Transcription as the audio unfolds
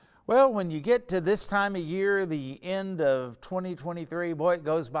Well, when you get to this time of year, the end of 2023, boy, it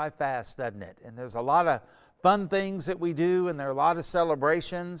goes by fast, doesn't it? And there's a lot of fun things that we do, and there are a lot of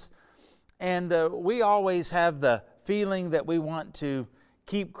celebrations. And we always have the feeling that we want to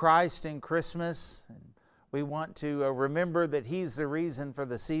keep Christ in Christmas. We want to remember that He's the reason for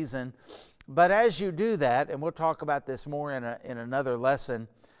the season. But as you do that, and we'll talk about this more in another lesson,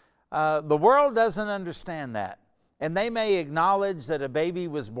 the world doesn't understand that. And they may acknowledge that a baby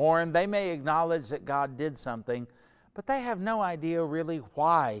was born. They may acknowledge that God did something, but they have no idea really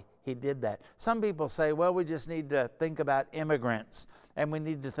why He did that. Some people say, well, we just need to think about immigrants, and we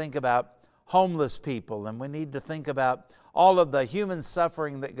need to think about homeless people, and we need to think about all of the human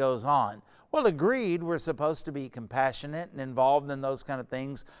suffering that goes on. Well, agreed, we're supposed to be compassionate and involved in those kind of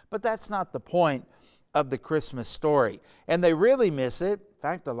things, but that's not the point of the Christmas story. And they really miss it. In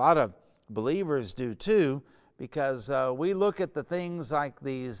fact, a lot of believers do too, because we look at the things like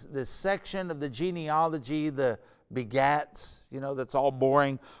this section of the genealogy, the begats, that's all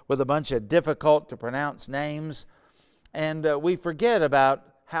boring with a bunch of difficult to pronounce names. And we forget about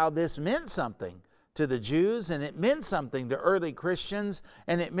how this meant something to the Jews, and it meant something to early Christians,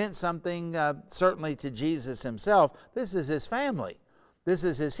 and it meant something certainly to Jesus Himself. This is His family. This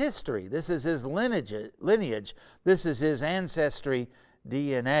is His history. This is His lineage. This is His ancestry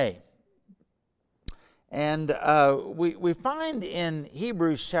DNA. And we find in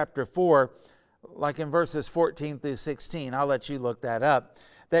Hebrews chapter 4, like in verses 14 through 16, I'll let you look that up,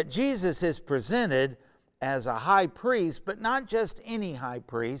 that Jesus is presented as a high priest, but not just any high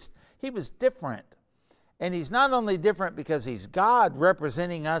priest. He was different. And He's not only different because He's God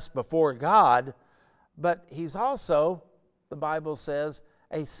representing us before God, but He's also, the Bible says,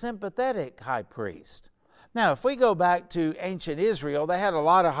 a sympathetic high priest. Now, if we go back to ancient Israel, they had a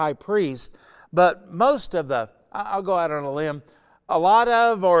lot of high priests, but most of I'll go out on a limb, a lot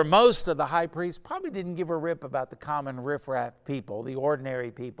of or most of the high priests probably didn't give a rip about the common riffraff people, the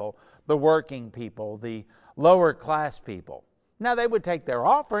ordinary people, the working people, the lower class people. Now, they would take their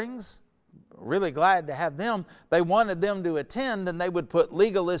offerings, really glad to have them. They wanted them to attend, and they would put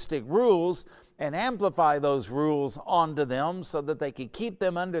legalistic rules and amplify those rules onto them so that they could keep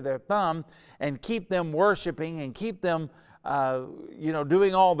them under their thumb and keep them worshiping and keep them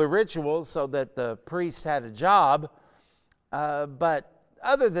doing all the rituals so that the priest had a job. But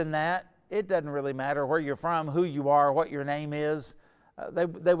other than that, it doesn't really matter where you're from, who you are, what your name is.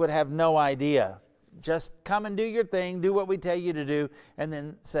 They would have no idea. Just come and do your thing, do what we tell you to do, and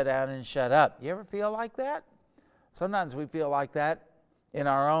then sit down and shut up. You ever feel like that? Sometimes we feel like that in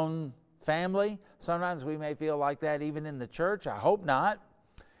our own family. Sometimes we may feel like that even in the church. I hope not.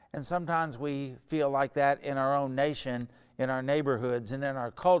 And sometimes we feel like that in our own nation, in our neighborhoods, and in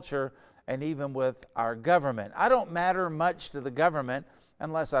our culture, and even with our government. I don't matter much to the government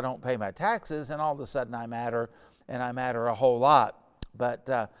unless I don't pay my taxes, and all of a sudden I matter, and I matter a whole lot. But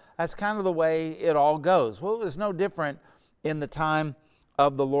that's kind of the way it all goes. Well, it was no different in the time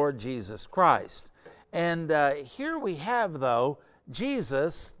of the Lord Jesus Christ. And here we have, though,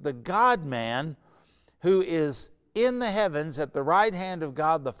 Jesus, the God-man, who is in the heavens at the right hand of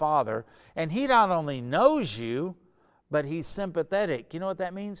God the Father, and He not only knows you, but He's sympathetic. You know what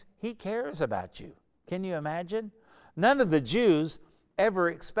that means? He cares about you. Can you imagine? None of the Jews ever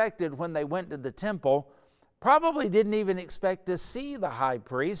expected when they went to the temple, probably didn't even expect to see the high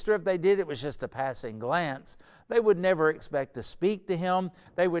priest, or if they did, it was just a passing glance. They would never expect to speak to Him.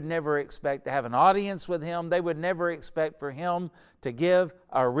 They would never expect to have an audience with Him. They would never expect for Him to give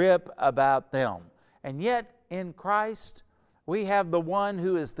a rip about them. And yet, in Christ, we have the one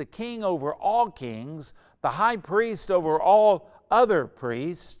who is the king over all kings, the high priest over all other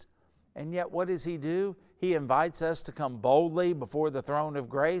priests. And yet, what does He do? He invites us to come boldly before the throne of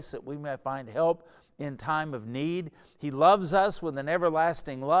grace that we may find help in time of need. He loves us with an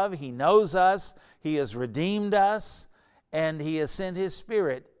everlasting love. He knows us. He has redeemed us, and He has sent His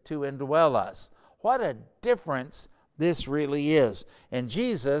Spirit to indwell us. What a difference this really is. And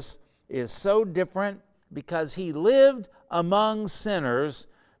Jesus is so different because He lived among sinners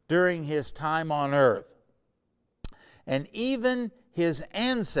during His time on earth. And even His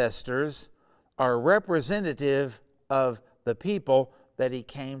ancestors are representative of the people that He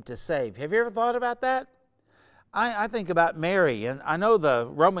came to save. Have you ever thought about that? I think about Mary, and I know the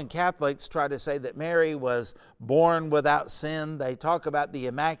Roman Catholics try to say that Mary was born without sin. They talk about the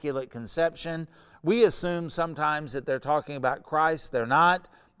Immaculate Conception. We assume sometimes that they're talking about Christ. They're not.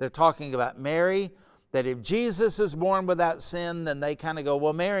 They're talking about Mary, that if Jesus is born without sin, then they kind of go,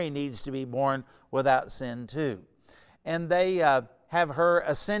 well, Mary needs to be born without sin too. And they have her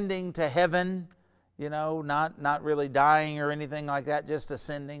ascending to heaven, not really dying or anything like that, just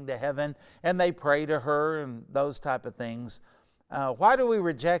ascending to heaven, and they pray to her and those type of things. Why do we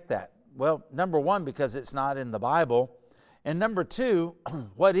reject that? Well, number one, because it's not in the Bible. And number two,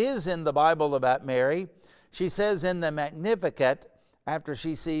 what is in the Bible about Mary? She says in the Magnificat, after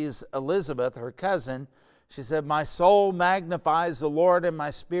she sees Elizabeth, her cousin, she said, "My soul magnifies the Lord, and my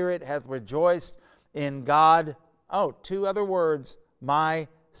spirit hath rejoiced in God." Oh, two other words, my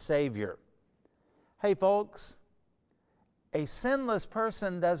Savior. Hey, folks, a sinless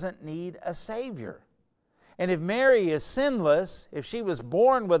person doesn't need a Savior. And if Mary is sinless, if she was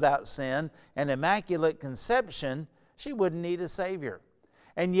born without sin and immaculate conception, she wouldn't need a Savior.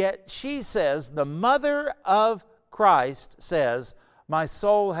 And yet she says, the mother of Christ says, "My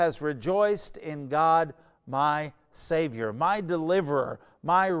soul has rejoiced in God, my Savior, my deliverer,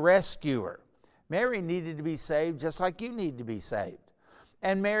 my rescuer." Mary needed to be saved just like you need to be saved.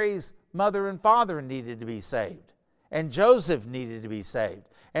 And Mary's mother and father needed to be saved. And Joseph needed to be saved.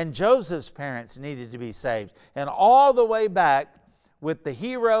 And Joseph's parents needed to be saved. And all the way back with the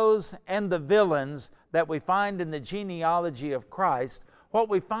heroes and the villains that we find in the genealogy of Christ, what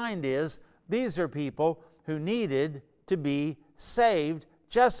we find is these are people who needed to be saved,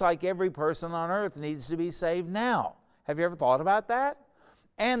 just like every person on earth needs to be saved now. Have you ever thought about that?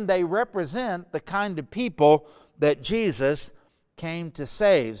 And they represent the kind of people that Jesus came to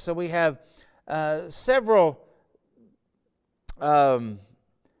save. So we have several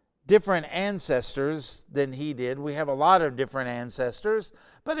different ancestors than he did. We have a lot of different ancestors.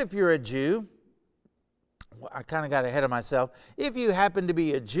 But if you're a Jew, I kind of got ahead of myself. If you happen to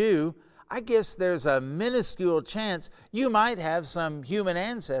be a Jew, I guess there's a minuscule chance you might have some human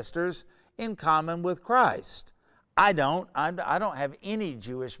ancestors in common with Christ. I don't have any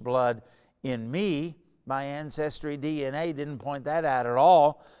Jewish blood in me. My ancestry DNA didn't point that out at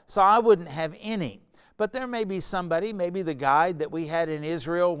all, so I wouldn't have any. But there may be somebody, maybe the guide that we had in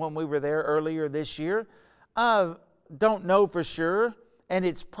Israel when we were there earlier this year. Don't know for sure, and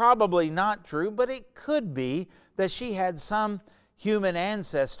it's probably not true, but it could be that she had some human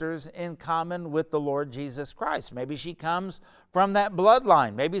ancestors in common with the Lord Jesus Christ. Maybe she comes from that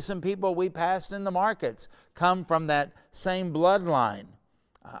bloodline. Maybe some people we passed in the markets come from that same bloodline.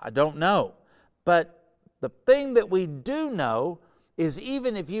 I don't know. But the thing that we do know is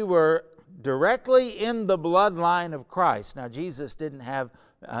even if you were directly in the bloodline of Christ, now Jesus didn't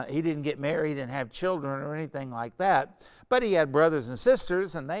get married and have children or anything like that, but he had brothers and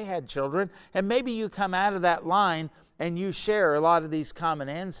sisters and they had children, and maybe you come out of that line and you share a lot of these common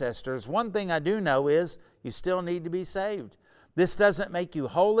ancestors. One thing I do know is you still need to be saved. This doesn't make you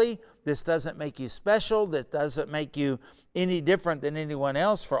holy. This doesn't make you special. This doesn't make you any different than anyone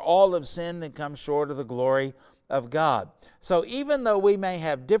else, for all have sinned and come short of the glory of God. So even though we may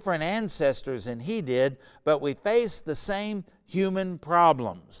have different ancestors than he did, but we face the same human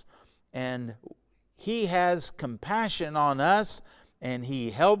problems. And he has compassion on us, and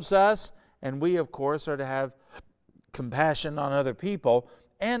he helps us, and we, of course, are to have compassion on other people.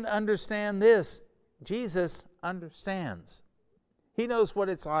 And understand this, Jesus understands. He knows what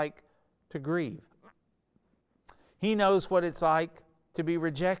it's like to grieve. He knows what it's like to be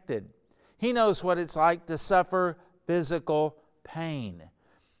rejected. He knows what it's like to suffer physical pain.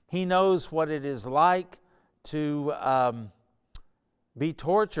 He knows what it is like to be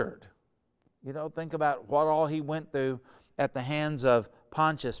tortured. Think about what all he went through at the hands of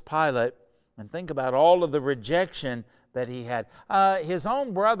Pontius Pilate, and think about all of the rejection that he had. His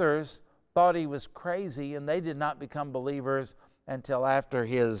own brothers thought he was crazy, and they did not become believers until after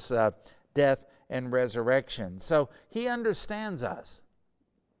his death and resurrection. So he understands us.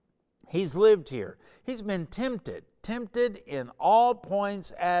 He's lived here. He's been tempted in all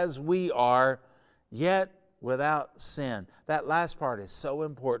points as we are, yet without sin. That last part is so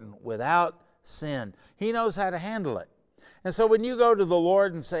important, without sin. He knows how to handle it. And so when you go to the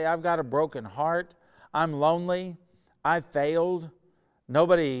Lord and say, "I've got a broken heart, I'm lonely, I've failed,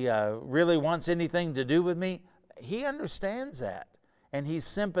 nobody really wants anything to do with me," he understands that. And he's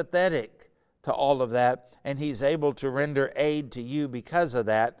sympathetic to all of that, and he's able to render aid to you because of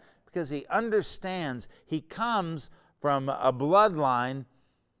that, because he understands. He comes from a bloodline,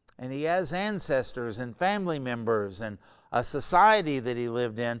 and he has ancestors and family members and a society that he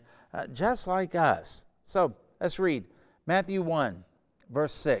lived in, just like us. So let's read Matthew 1,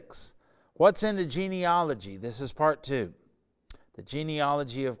 verse 6. What's in the genealogy? This is part 2. The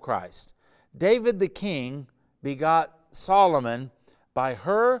genealogy of Christ. David the king begot Solomon by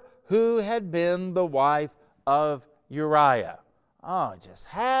her who had been the wife of Uriah. Oh, just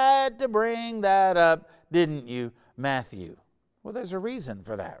had to bring that up, didn't you, Matthew? Well, there's a reason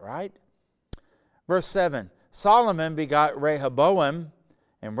for that, right? Verse 7, Solomon begot Rehoboam,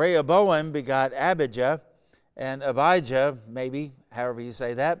 and Rehoboam begot Abijah, and Abijah, maybe, however you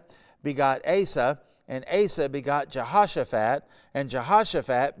say that, begot Asa, and Asa begot Jehoshaphat, and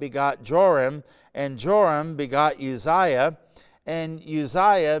Jehoshaphat begot Joram, and Joram begot Uzziah, and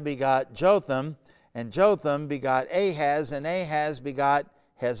Uzziah begot Jotham, and Jotham begot Ahaz, and Ahaz begot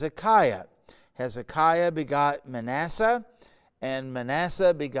Hezekiah. Hezekiah begot Manasseh, and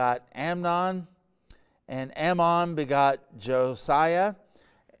Manasseh begot Amnon, and Ammon begot Josiah,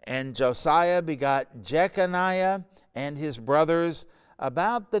 and Josiah begot Jeconiah and his brothers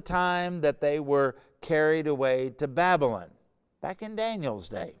about the time that they were carried away to Babylon. Back in Daniel's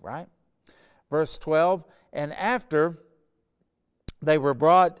day, right? Verse 12, and after they were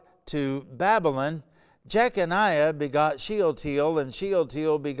brought to Babylon, Jeconiah begot Shealtiel, and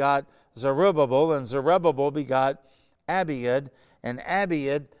Shealtiel begot Zerubbabel, and Zerubbabel begot Abiud, and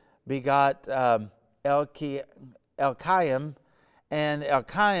Abiud begot Elkiam, and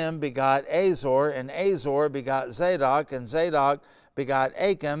Elkiam begot Azor, and Azor begot Zadok, and Zadok begot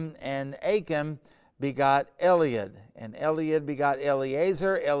Achim, and Achim begot Eliud, and Eliud begot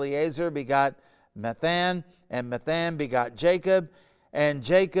Eleazar, Eleazar begot Mathan, and Mathan begot Jacob, and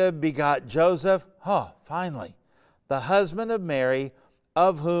Jacob begot Joseph, finally, the husband of Mary,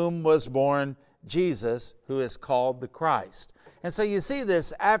 of whom was born Jesus, who is called the Christ. And so you see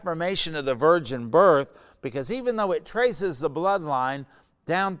this affirmation of the virgin birth, because even though it traces the bloodline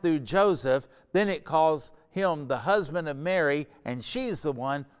down through Joseph, then it calls him the husband of Mary, and she's the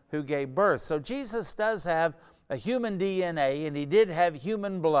one who gave birth. So Jesus does have a human DNA, and he did have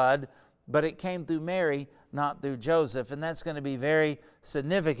human blood, but it came through Mary, not through Joseph. And that's going to be very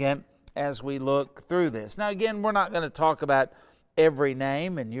significant as we look through this. Now, again, we're not going to talk about every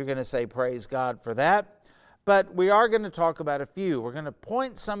name, and you're going to say, praise God for that. But we are going to talk about a few. We're going to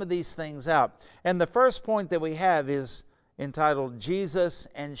point some of these things out. And the first point that we have is entitled Jesus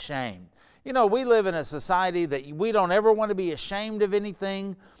and Shame. You know, we live in a society that we don't ever want to be ashamed of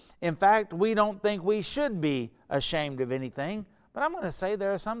anything. In fact, we don't think we should be ashamed of anything. But I'm going to say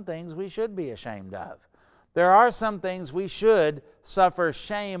there are some things we should be ashamed of. There are some things we should suffer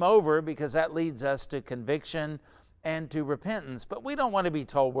shame over, because that leads us to conviction and to repentance. But we don't want to be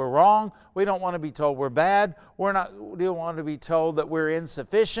told we're wrong. We don't want to be told we're bad. We don't want to be told that we're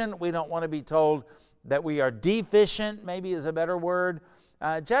insufficient. We don't want to be told that we are deficient, maybe is a better word.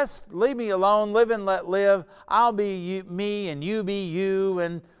 Just leave me alone, live and let live. I'll be me and you be you,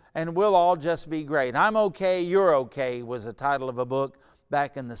 and we'll all just be great. I'm okay, you're okay was the title of a book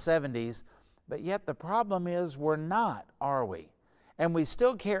back in the 70s. But yet the problem is we're not, are we? And we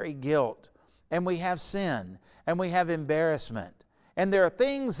still carry guilt, and we have sin, and we have embarrassment. And there are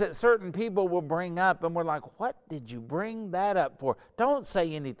things that certain people will bring up, and we're like, what did you bring that up for? Don't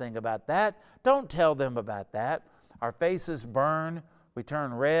say anything about that. Don't tell them about that. Our faces burn, we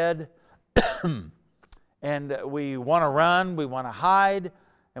turn red, and we want to run, we want to hide,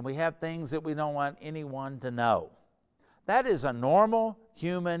 and we have things that we don't want anyone to know. That is a normal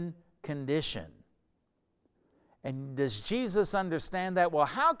human condition. And does Jesus understand that? Well,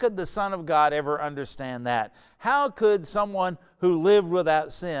 how could the Son of God ever understand that? How could someone who lived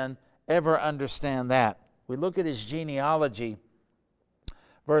without sin ever understand that? We look at his genealogy,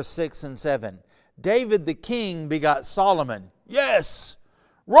 verse 6 and 7. David the king begot Solomon. Yes,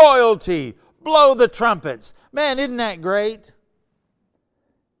 royalty, blow the trumpets. Man, isn't that great?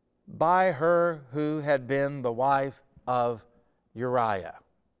 By her who had been the wife of Uriah,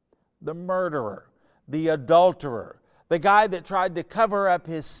 the murderer, the adulterer, the guy that tried to cover up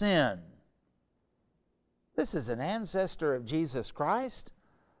his sin. This is an ancestor of Jesus Christ.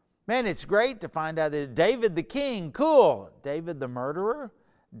 Man, it's great to find out that David the king, cool. David the murderer,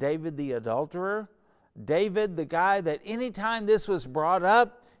 David the adulterer, David the guy that anytime this was brought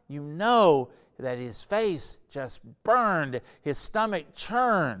up, you know that his face just burned, his stomach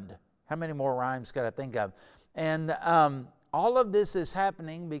churned. How many more rhymes could I think of? And all of this is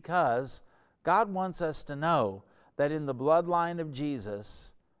happening because God wants us to know that in the bloodline of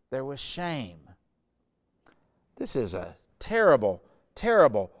Jesus, there was shame. This is a terrible,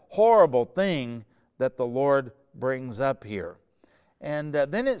 terrible, horrible thing that the Lord brings up here. And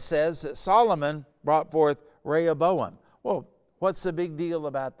then it says that Solomon brought forth Rehoboam. Well, what's the big deal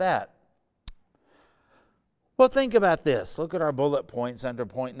about that? Well, think about this. Look at our bullet points under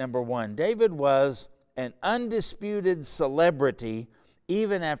point number 1. David was an undisputed celebrity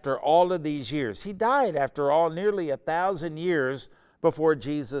even after all of these years. He died, after all, nearly 1,000 years before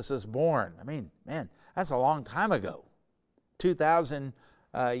Jesus was born. I mean, man, that's a long time ago. 2,000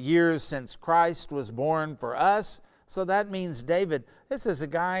 years since Christ was born for us. So that means David, this is a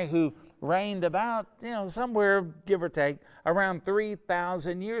guy who reigned about, somewhere, give or take, around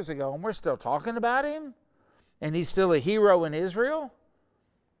 3,000 years ago. And we're still talking about him? And he's still a hero in Israel?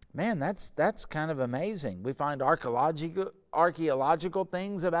 Man, that's kind of amazing. We find archaeological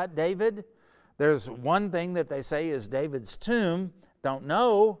things about David. There's one thing that they say is David's tomb. Don't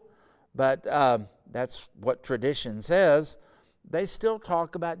know, but that's what tradition says. They still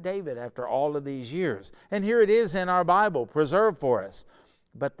talk about David after all of these years. And here it is in our Bible, preserved for us.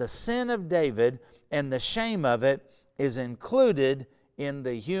 But the sin of David and the shame of it is included in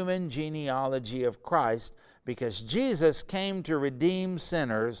the human genealogy of Christ, because Jesus came to redeem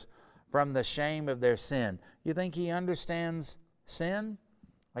sinners from the shame of their sin. You think he understands sin?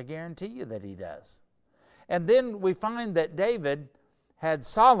 I guarantee you that he does. And then we find that David had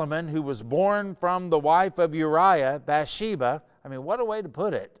Solomon, who was born from the wife of Uriah, Bathsheba. I mean, what a way to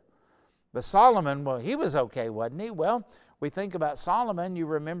put it. But Solomon, well, he was okay, wasn't he? Well, we think about Solomon. You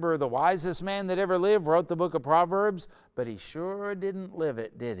remember the wisest man that ever lived, wrote the book of Proverbs, but he sure didn't live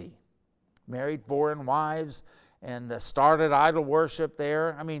it, did he? Married foreign wives and started idol worship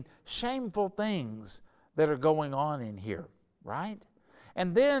there. I mean, shameful things that are going on in here, right?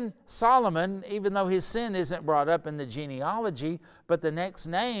 And then Solomon, even though his sin isn't brought up in the genealogy, but the next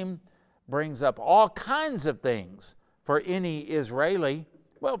name brings up all kinds of things for any Israeli.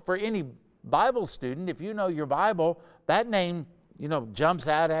 Well, for any Bible student, if you know your Bible, that name, jumps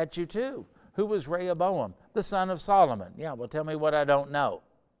out at you too. Who was Rehoboam? The son of Solomon. Yeah, well, tell me what I don't know.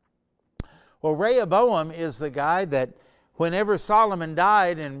 Well, Rehoboam is the guy that whenever Solomon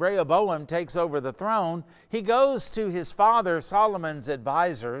died and Rehoboam takes over the throne, he goes to his father Solomon's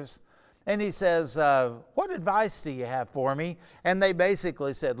advisors and he says, what advice do you have for me? And they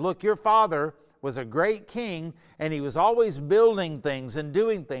basically said, look, your father was a great king and he was always building things and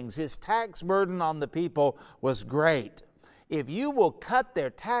doing things. His tax burden on the people was great. If you will cut their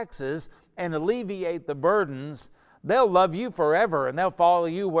taxes and alleviate the burdens, they'll love you forever and they'll follow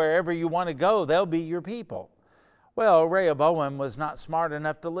you wherever you want to go. They'll be your people. Well, Rehoboam was not smart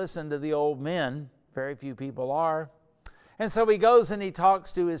enough to listen to the old men. Very few people are. And so he goes and he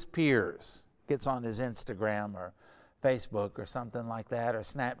talks to his peers. Gets on his Instagram or Facebook or something like that, or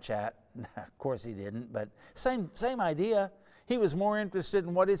Snapchat. Of course he didn't, but same idea. He was more interested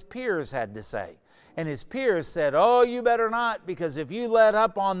in what his peers had to say. And his peers said, oh, you better not, because if you let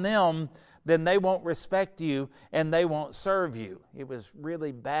up on them, then they won't respect you and they won't serve you. It was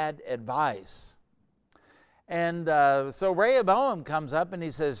really bad advice. And so Rehoboam comes up and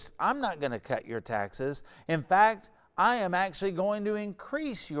he says, I'm not going to cut your taxes. In fact, I am actually going to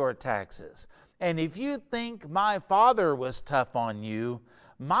increase your taxes. And if you think my father was tough on you,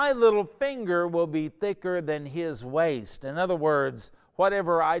 my little finger will be thicker than his waist. In other words,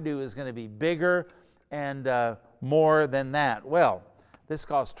 whatever I do is going to be bigger and more than that. Well, this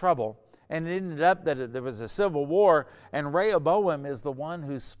caused trouble. And it ended up that there was a civil war, and Rehoboam is the one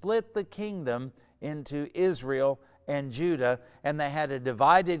who split the kingdom into Israel and Judah, and they had a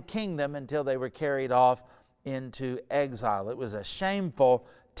divided kingdom until they were carried off into exile. It was a shameful,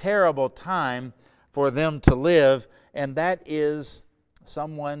 terrible time for them to live, and that is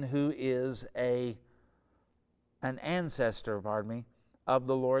someone who is an ancestor, of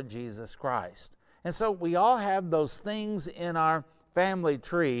the Lord Jesus Christ. And so we all have those things in our family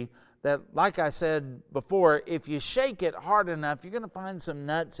tree that, like I said before, if you shake it hard enough, you're going to find some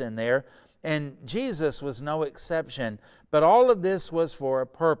nuts in there. And Jesus was no exception. But all of this was for a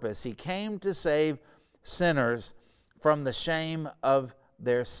purpose. He came to save sinners from the shame of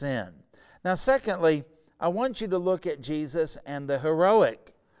their sin. Now, secondly, I want you to look at Jesus and the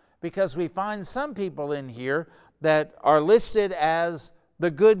heroic, because we find some people in here that are listed as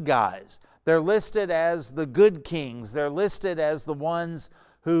the good guys. They're listed as the good kings. They're listed as the ones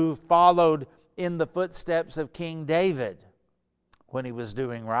who followed in the footsteps of King David when he was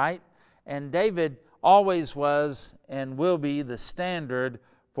doing right. And David always was and will be the standard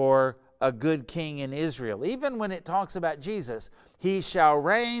for a good king in Israel. Even when it talks about Jesus, he shall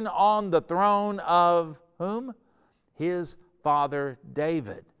reign on the throne of whom? His father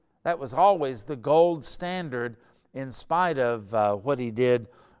David. That was always the gold standard in spite of what he did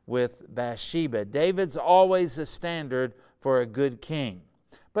with Bathsheba. David's always the standard for a good king.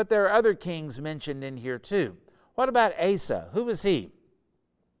 But there are other kings mentioned in here too. What about Asa? Who was he?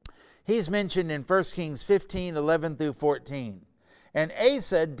 He's mentioned in 1 Kings 15, 11 through 14. And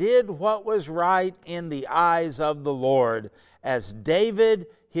Asa did what was right in the eyes of the Lord, as David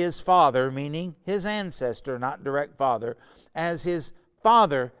his father, meaning his ancestor, not direct father, as his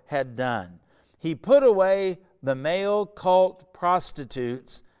father had done. He put away the male cult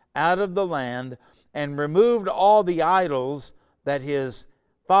prostitutes out of the land and removed all the idols that his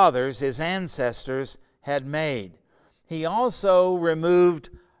fathers, his ancestors, had made. He also removed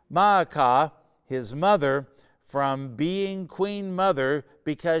Maacah, his mother, from being queen mother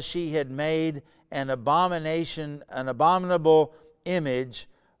because she had made an abominable image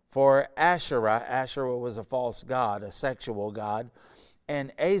for Asherah. Asherah was a false god, a sexual god.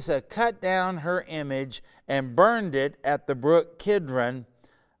 And Asa cut down her image and burned it at the brook Kidron,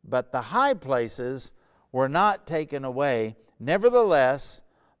 but the high places were not taken away. Nevertheless,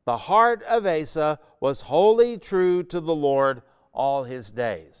 the heart of Asa was wholly true to the Lord all his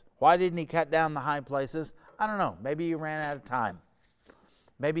days. Why didn't he cut down the high places? I don't know. Maybe he ran out of time.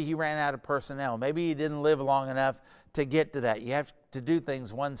 Maybe he ran out of personnel. Maybe he didn't live long enough to get to that. You have to do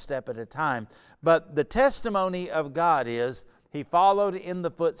things one step at a time. But the testimony of God is he followed in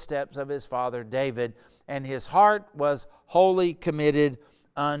the footsteps of his father David, and his heart was wholly committed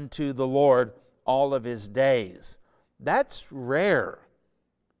unto the Lord all of his days. That's rare.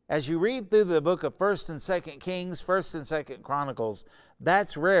 As you read through the book of 1st and 2nd Kings, 1st and 2nd Chronicles,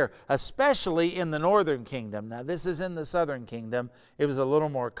 that's rare, especially in the northern kingdom. Now, this is in the southern kingdom. It was a little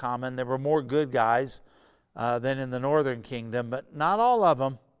more common. There were more good guys than in the northern kingdom, but not all of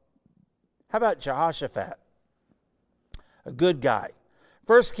them. How about Jehoshaphat? A good guy.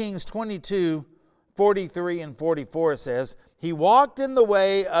 1 Kings 22, 43 and 44 says, he walked in the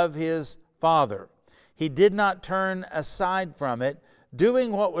way of his father. He did not turn aside from it,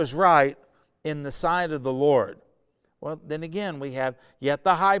 doing what was right in the sight of the Lord. Well, then again, we have, yet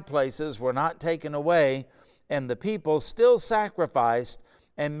the high places were not taken away, and the people still sacrificed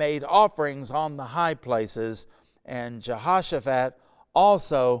and made offerings on the high places. And Jehoshaphat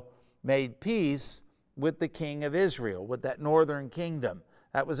also made peace with the king of Israel, with that northern kingdom.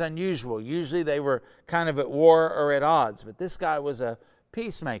 That was unusual. Usually they were kind of at war or at odds, but this guy was a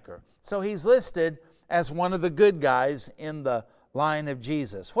peacemaker. So he's listed as one of the good guys in the line of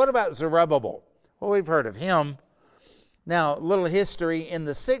Jesus. What about Zerubbabel? Well, we've heard of him. Now, a little history. In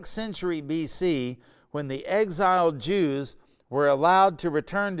the 6th century BC, when the exiled Jews were allowed to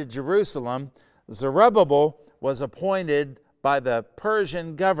return to Jerusalem, Zerubbabel was appointed by the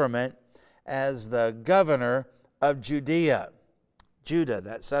Persian government as the governor of Judah,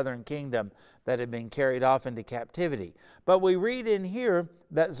 that southern kingdom that had been carried off into captivity. But we read in here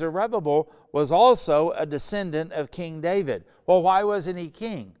that Zerubbabel was also a descendant of King David. Well, why wasn't he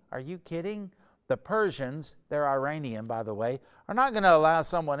king? Are you kidding? The Persians, they're Iranian, by the way, are not going to allow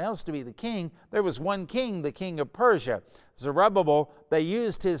someone else to be the king. There was one king, the king of Persia. Zerubbabel, they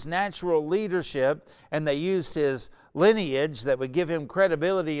used his natural leadership and they used his lineage that would give him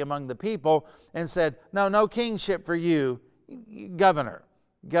credibility among the people and said, no kingship for you, governor,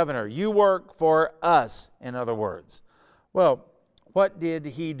 you work for us, in other words. Well, what did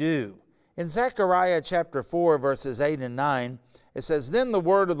he do? In Zechariah chapter 4, verses 8 and 9, it says, then the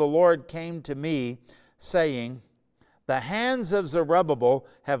word of the Lord came to me, saying, the hands of Zerubbabel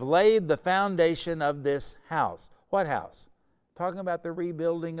have laid the foundation of this house. What house? Talking about the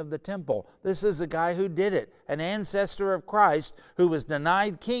rebuilding of the temple. This is a guy who did it, an ancestor of Christ who was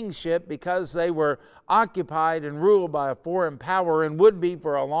denied kingship because they were occupied and ruled by a foreign power and would be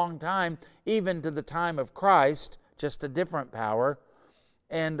for a long time, even to the time of Christ, just a different power.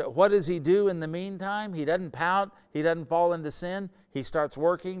 And what does he do in the meantime? He doesn't pout. He doesn't fall into sin. He starts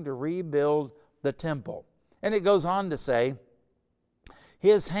working to rebuild the temple. And it goes on to say,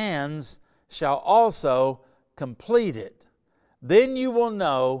 his hands shall also complete it. Then you will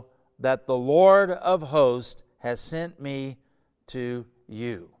know that the Lord of hosts has sent me to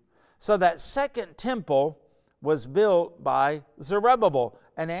you. So that second temple was built by Zerubbabel,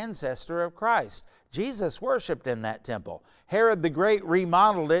 an ancestor of Christ. Jesus worshiped in that temple. Herod the Great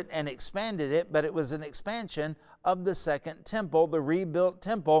remodeled it and expanded it, but it was an expansion of the second temple, the rebuilt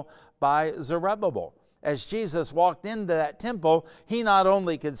temple by Zerubbabel. As Jesus walked into that temple, he not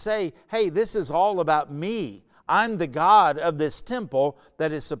only could say, hey, this is all about me. I'm the God of this temple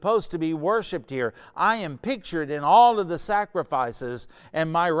that is supposed to be worshiped here. I am pictured in all of the sacrifices,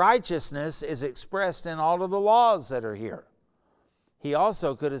 and my righteousness is expressed in all of the laws that are here. He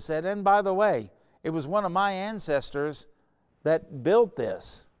also could have said, and by the way, it was one of my ancestors that built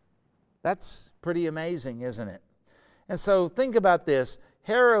this. That's pretty amazing, isn't it? And so think about this.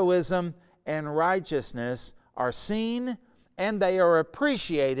 Heroism and righteousness are seen and they are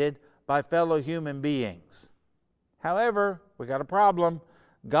appreciated by fellow human beings. However, we got a problem.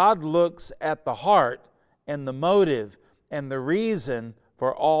 God looks at the heart and the motive and the reason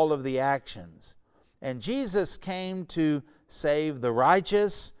for all of the actions. And Jesus came to save the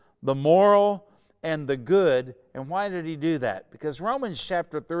righteous, the moral, and the good. And why did he do that? Because Romans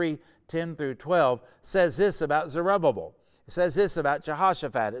chapter 3 10 through 12, says this about Zerubbabel. It says this about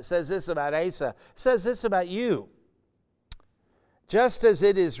Jehoshaphat. It says this about Asa. It says this about you. Just as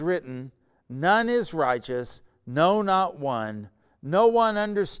it is written, none is righteous, no, not one. No one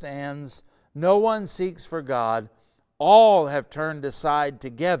understands, no one seeks for God. All have turned aside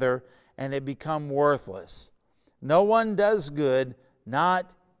together and have become worthless. No one does good,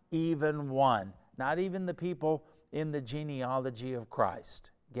 not even one. Not even the people in the genealogy of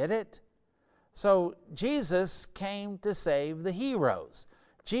Christ. Get it? So Jesus came to save the heroes.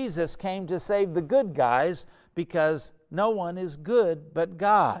 Jesus came to save the good guys because no one is good but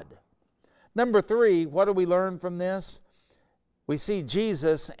God. Number 3, what do we learn from this? We see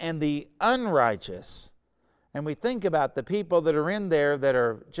Jesus and the unrighteous. And we think about the people that are in there that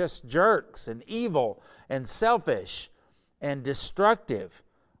are just jerks and evil and selfish and destructive.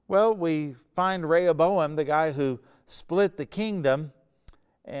 Well, we find Rehoboam, the guy who split the kingdom,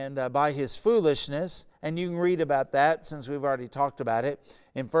 and by his foolishness, and you can read about that since we've already talked about it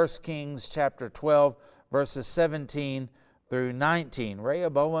in 1 Kings chapter 12, verses 17 through 19.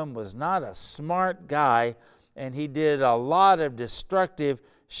 Rehoboam was not a smart guy, and he did a lot of destructive,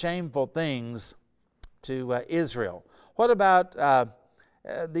 shameful things to Israel. What about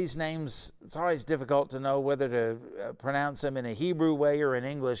these names? It's always difficult to know whether to pronounce them in a Hebrew way or an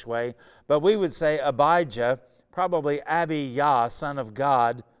English way, but we would say Abijah, probably Abiyah, son of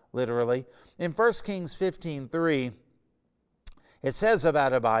God, literally. In 1 Kings 15:3, it says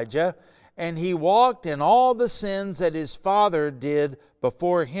about Abijah, and he walked in all the sins that his father did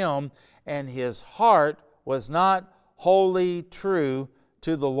before him, and his heart was not wholly true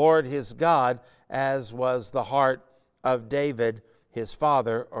to the Lord his God, as was the heart of David, his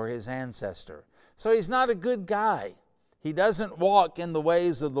father or his ancestor. So he's not a good guy. He doesn't walk in the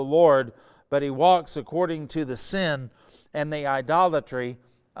ways of the Lord, but he walks according to the sin and the idolatry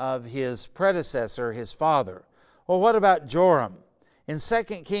of his predecessor, his father. Well, what about Joram? In 2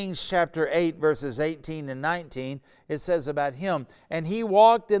 Kings chapter 8, verses 18 and 19, it says about him, and he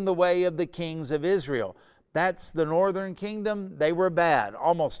walked in the way of the kings of Israel. That's the northern kingdom. They were bad.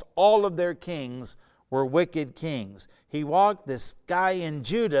 Almost all of their kings were wicked kings. He walked, this guy in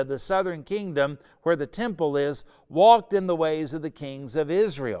Judah, the southern kingdom, where the temple is, walked in the ways of the kings of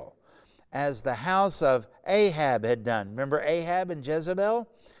Israel, as the house of Ahab had done. Remember Ahab and Jezebel?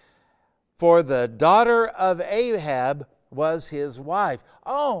 For the daughter of Ahab was his wife.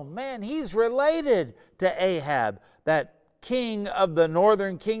 Oh man, he's related to Ahab, that king of the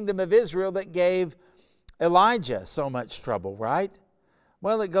northern kingdom of Israel that gave Elijah so much trouble, right?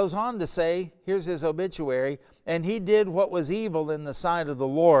 Well, it goes on to say, here's his obituary, and he did what was evil in the sight of the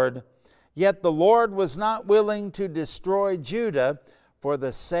Lord, yet the Lord was not willing to destroy Judah for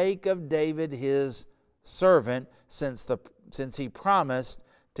the sake of David his servant, since he promised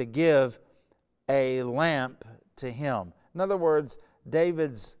to give a lamp to him. In other words,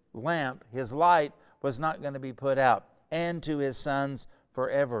 David's lamp, his light, was not going to be put out, and to his sons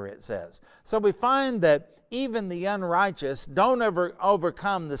forever, it says. So we find that even the unrighteous don't ever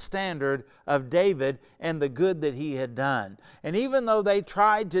overcome the standard of David and the good that he had done. And even though they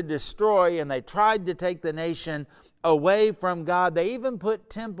tried to destroy and they tried to take the nation away from God, they even put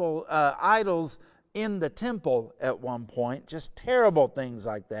temple idols in the temple at one point, just terrible things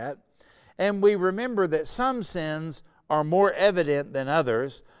like that. And we remember that some sins are more evident than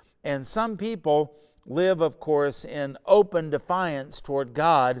others, and some people live, of course, in open defiance toward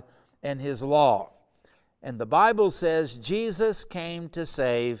God and His law. And the Bible says Jesus came to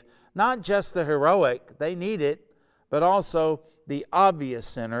save not just the heroic, they need it, but also the obvious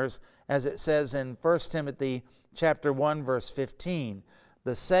sinners, as it says in 1 Timothy chapter 1, verse 15.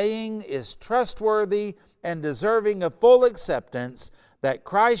 The saying is trustworthy and deserving of full acceptance that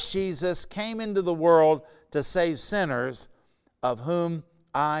Christ Jesus came into the world to save sinners, of whom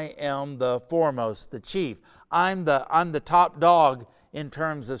I am the foremost, the chief. I'm the top dog in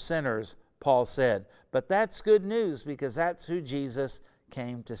terms of sinners, Paul said. But that's good news because that's who Jesus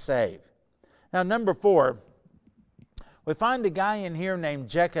came to save. Now, number 4, we find a guy in here named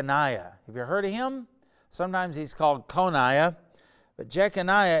Jeconiah. Have you heard of him? Sometimes he's called Coniah. But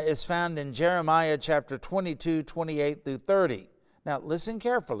Jeconiah is found in Jeremiah chapter 22, 28 through 30. Now, listen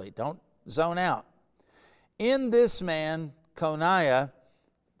carefully. Don't zone out. In this man,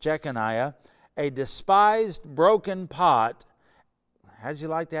 Jeconiah, a despised broken pot. How'd you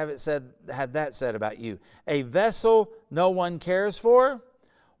like to have that said about you? A vessel no one cares for?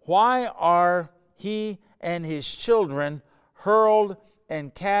 Why are he and his children hurled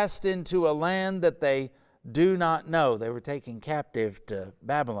and cast into a land that they do not know? They were taken captive to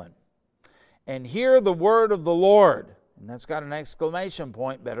Babylon. And hear the word of the Lord. And that's got an exclamation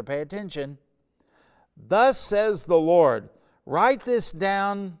point. Better pay attention. Thus says the Lord, write this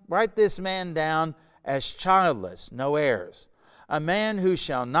man down as childless, no heirs, a man who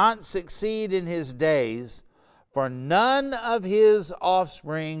shall not succeed in his days, for none of his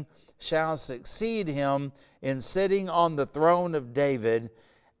offspring shall succeed him in sitting on the throne of David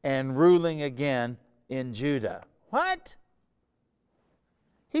and ruling again in Judah. What?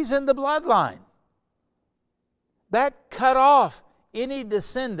 He's in the bloodline. That cut off any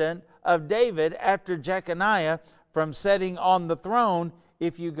descendant of David after Jeconiah from sitting on the throne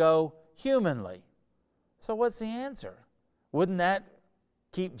if you go humanly. So what's the answer? Wouldn't that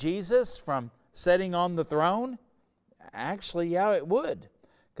keep Jesus from sitting on the throne? Actually, yeah, it would.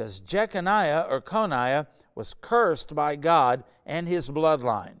 Because Jeconiah or Coniah was cursed by God and his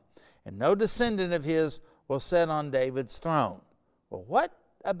bloodline. And no descendant of his will sit on David's throne. Well, what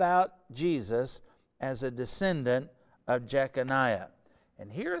about Jesus as a descendant of Jeconiah?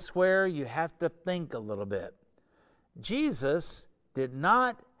 And here's where you have to think a little bit. Jesus did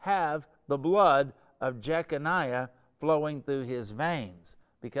not have the blood of Jeconiah flowing through his veins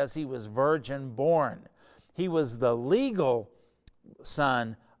because he was virgin born. He was the legal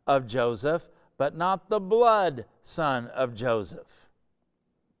son of Joseph, but not the blood son of Joseph.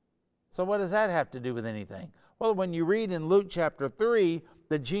 So what does that have to do with anything? Well, when you read in Luke chapter 3,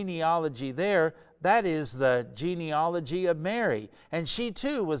 the genealogy there, that is the genealogy of Mary. And she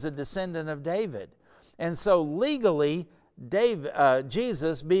too was a descendant of David. And so legally,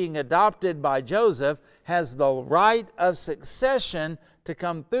 Jesus, being adopted by Joseph, has the right of succession to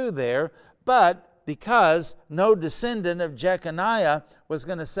come through there. But because no descendant of Jeconiah was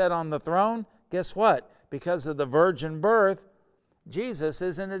going to sit on the throne, guess what? Because of the virgin birth, Jesus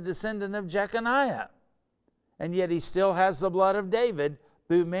isn't a descendant of Jeconiah. And yet he still has the blood of David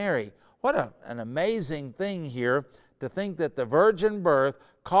through Mary. What an amazing thing here to think that the virgin birth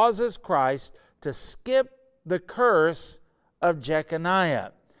causes Christ to skip the curse of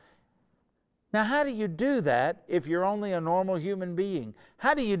Jeconiah. Now, how do you do that if you're only a normal human being?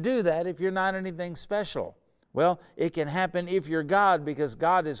 How do you do that if you're not anything special? Well, it can happen if you're God, because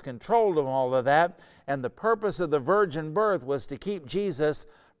God is controlled of all of that. And the purpose of the virgin birth was to keep Jesus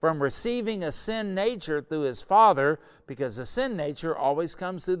from receiving a sin nature through his father, because the sin nature always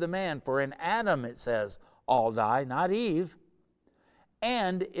comes through the man. For in Adam, it says, all die, not Eve.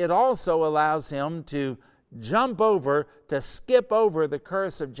 And it also allows him to skip over the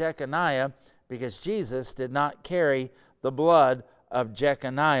curse of Jeconiah, because Jesus did not carry the blood of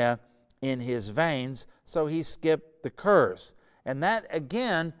Jeconiah in his veins, so he skipped the curse. And that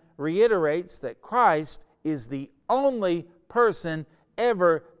again reiterates that Christ is the only person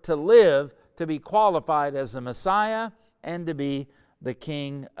ever to live to be qualified as the Messiah and to be the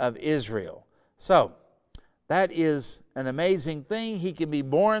King of Israel. So, that is an amazing thing. He can be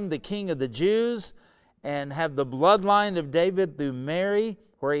born the King of the Jews and have the bloodline of David through Mary,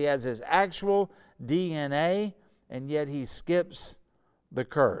 where he has his actual DNA, and yet he skips the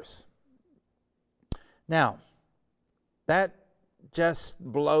curse. Now, that just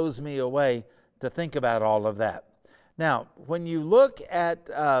blows me away to think about all of that. Now, when you look at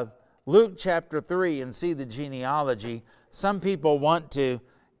Luke chapter 3 and see the genealogy, some people want to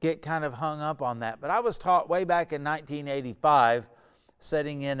get kind of hung up on that. But I was taught way back in 1985,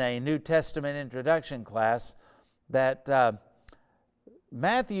 sitting in a New Testament introduction class, that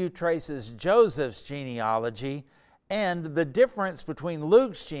Matthew traces Joseph's genealogy, and the difference between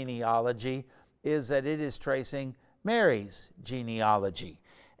Luke's genealogy is that it is tracing Mary's genealogy.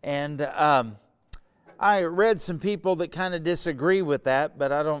 And I read some people that kind of disagree with that,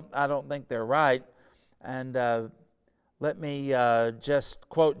 but I don't think they're right. And let me just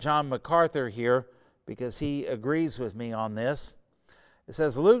quote John MacArthur here, because he agrees with me on this. It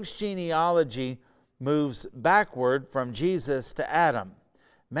says, Luke's genealogy moves backward from Jesus to Adam.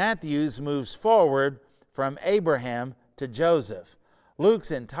 Matthew's moves forward from Abraham to Joseph.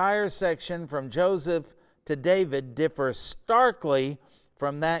 Luke's entire section from Joseph to David differs starkly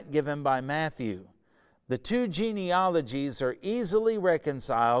from that given by Matthew. The two genealogies are easily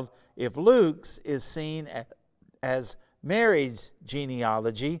reconciled if Luke's is seen as Mary's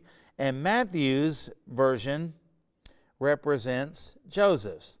genealogy and Matthew's version represents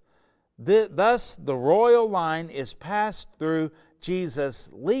Joseph's. Thus, the royal line is passed through Jesus'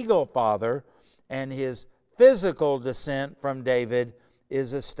 legal father, and his physical descent from David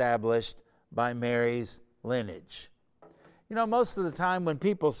is established by Mary's lineage. You know, most of the time when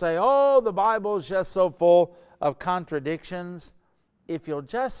people say, oh, the Bible is just so full of contradictions, if you'll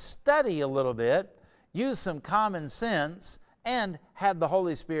just study a little bit, use some common sense, and had the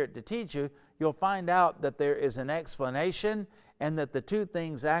Holy Spirit to teach you, you'll find out that there is an explanation and that the two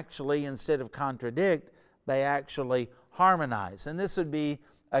things actually, instead of contradict, they actually harmonize. And this would be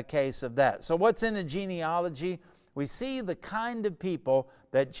a case of that. So what's in a genealogy? We see the kind of people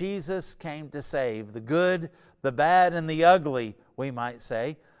that Jesus came to save, the good, the bad, and the ugly, we might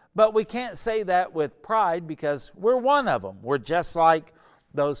say. But we can't say that with pride because we're one of them. We're just like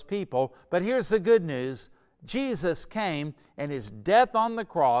those people. But here's the good news. Jesus came, and His death on the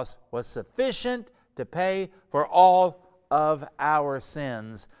cross was sufficient to pay for all of our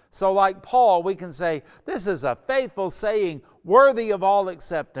sins. So like Paul, we can say, this is a faithful saying, worthy of all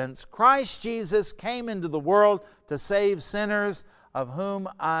acceptance. Christ Jesus came into the world to save sinners, of whom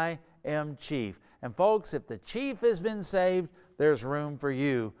I am chief. And folks, if the chief has been saved, there's room for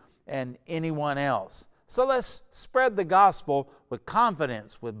you and anyone else. So let's spread the gospel with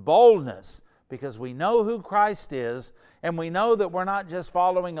confidence, with boldness, because we know who Christ is, and we know that we're not just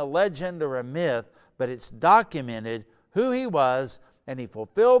following a legend or a myth, but it's documented who He was, and He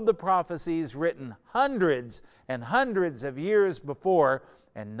fulfilled the prophecies written hundreds and hundreds of years before,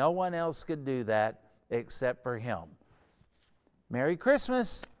 and no one else could do that except for Him. Merry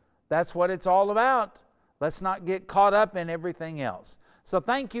Christmas. That's what it's all about. Let's not get caught up in everything else. So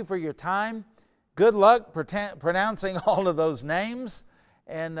thank you for your time. Good luck pronouncing all of those names.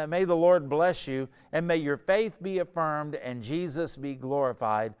 And may the Lord bless you. And may your faith be affirmed and Jesus be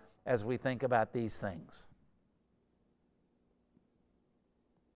glorified as we think about these things.